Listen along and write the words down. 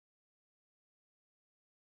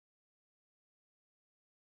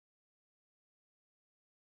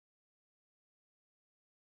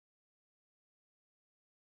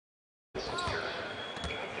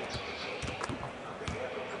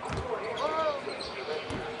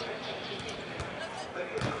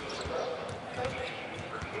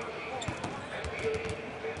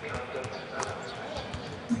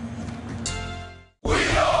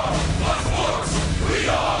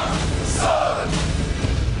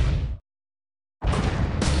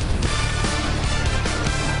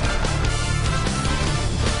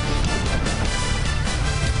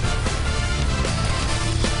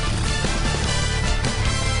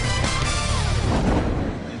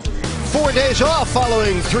days off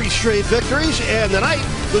following 3 straight victories, and tonight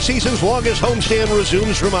the season's longest homestand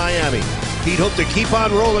resumes for Miami. He'd hope to keep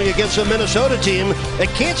on rolling against a Minnesota team that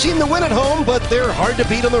can't seem to win at home, but they're hard to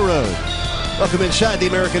beat on the road. Welcome inside the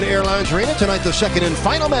American Airlines Arena. Tonight, the second and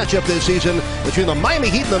final matchup this season between the Miami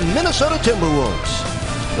Heat and the Minnesota Timberwolves.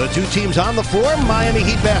 The two teams on the floor, Miami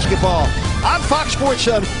Heat basketball. On Fox Sports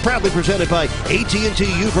Sun, proudly presented by AT&T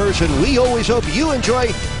UVerse, and we always hope you enjoy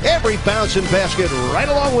every bounce and basket right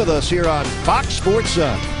along with us here on Fox Sports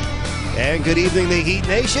Sun. And good evening, the Heat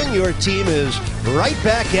Nation. Your team is right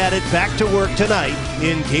back at it, back to work tonight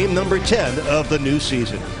in game number 10 of the new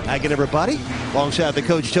season. Hi again, everybody. Alongside the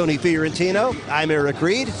coach, Tony Fiorentino, I'm Eric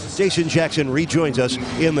Reed. Jason Jackson rejoins us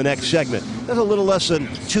in the next segment. That's a little less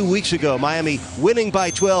than 2 weeks ago. Miami winning by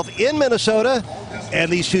 12 in Minnesota,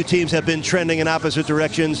 and these two teams have been trending in opposite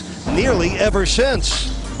directions nearly ever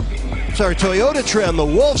since. It's our Toyota trend. The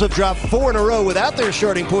Wolves have dropped 4 in a row without their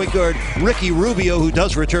starting point guard, Ricky Rubio, who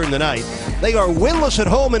does return tonight. They are winless at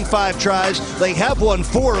home in 5 tries. They have won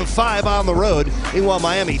 4 of 5 on the road. Meanwhile,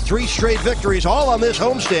 Miami, 3 straight victories, all on this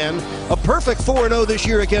homestand. A perfect 4-0 this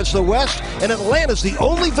year against the West, and Atlanta's the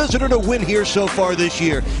only visitor to win here so far this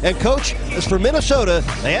year. And, Coach, as for Minnesota,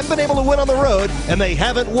 they haven't been able to win on the road, and they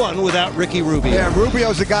haven't won without Ricky Rubio. Yeah,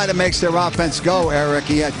 Rubio's the guy that makes their offense go, Eric.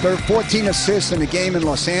 He had 14 assists in a game in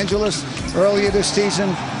Los Angeles earlier this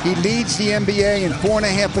season. He leads the NBA in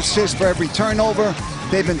 4.5 assists for every turnover.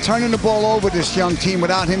 They've been turning the ball over, this young team,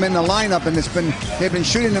 without him in the lineup, and they've been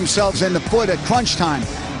shooting themselves in the foot at crunch time.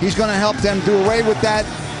 He's going to help them do away with that.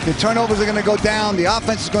 The turnovers are going to go down. The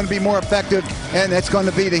offense is going to be more effective, and it's going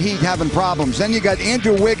to be the Heat having problems. Then you got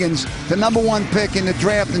Andrew Wiggins, the #1 pick in the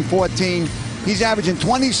draft in 14. He's averaging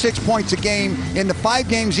 26 points a game in the 5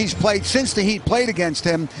 games he's played since the Heat played against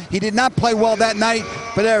him. He did not play well that night,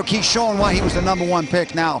 but Eric, he's showing why he was the #1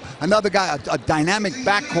 pick now. Another guy, a dynamic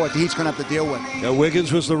backcourt that he's going to have to deal with. Now,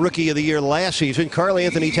 Wiggins was the Rookie of the Year last season. Karl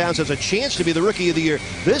Anthony Towns has a chance to be the Rookie of the Year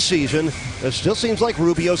this season. It still seems like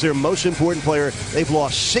Rubio's their most important player. They've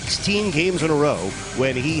lost 16 games in a row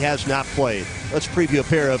when he has not played. Let's preview a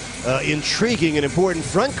pair of intriguing and important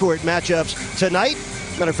front court matchups tonight.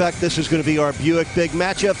 Matter of fact, this is going to be our Buick Big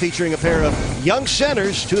matchup featuring a pair of young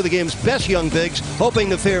centers, 2 of the game's best young bigs, hoping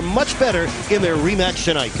to fare much better in their rematch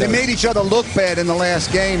tonight. Coach. They made each other look bad in the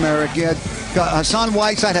last game, Eric. You had Hassan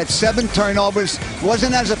Whiteside had 7 turnovers,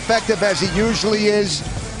 wasn't as effective as he usually is.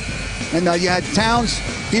 And you had Towns,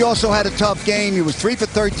 he also had a tough game. He was 3 for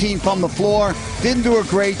 13 from the floor, didn't do a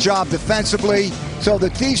great job defensively. So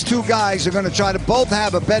that these 2 guys are going to try to both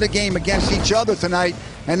have a better game against each other tonight,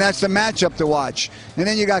 and that's the matchup to watch. And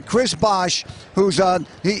then you got Chris Bosh, who's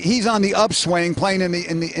he's on the upswing, playing in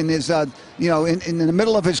his in the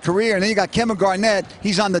middle of his career. And then you got Kevin Garnett,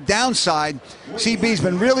 he's on the downside. CB's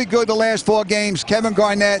been really good the last 4 games. Kevin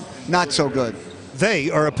Garnett, not so good.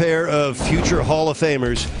 They are a pair of future Hall of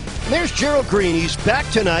Famers. There's Gerald Green. He's back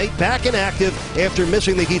tonight, back and active after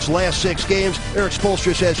missing the Heat's last 6 games. Eric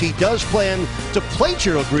Spoelstra says he does plan to play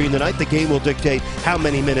Gerald Green tonight. The game will dictate how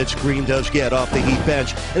many minutes Green does get off the Heat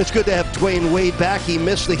bench. And it's good to have Dwayne Wade back. He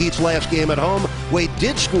missed the Heat's last game at home. Wade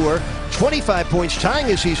did score 25 points, tying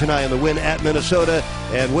his season high in the win at Minnesota.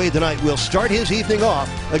 And Wade tonight will start his evening off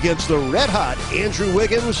against the red-hot Andrew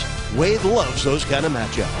Wiggins. Wade loves those kind of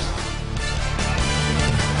matchups.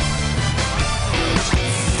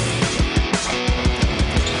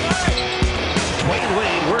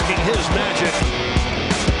 His magic.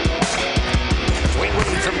 Dwayne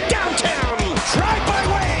Wade from downtown. Tried by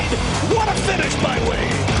Wade. What a finish by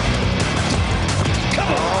Wade.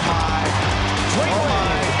 Come on. Oh my. Dwayne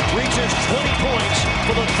Wade reaches 20 points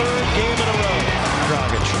for the 3rd game in a row.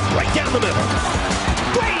 Dragic right down the middle.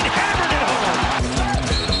 Wade hammered it home.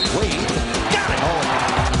 Wade got it home.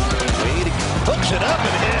 Wade hooks it up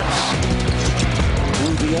and hits.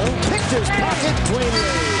 Rubio picked his pocket. Dwayne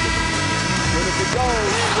Wade. Where does it go?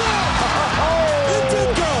 Oh!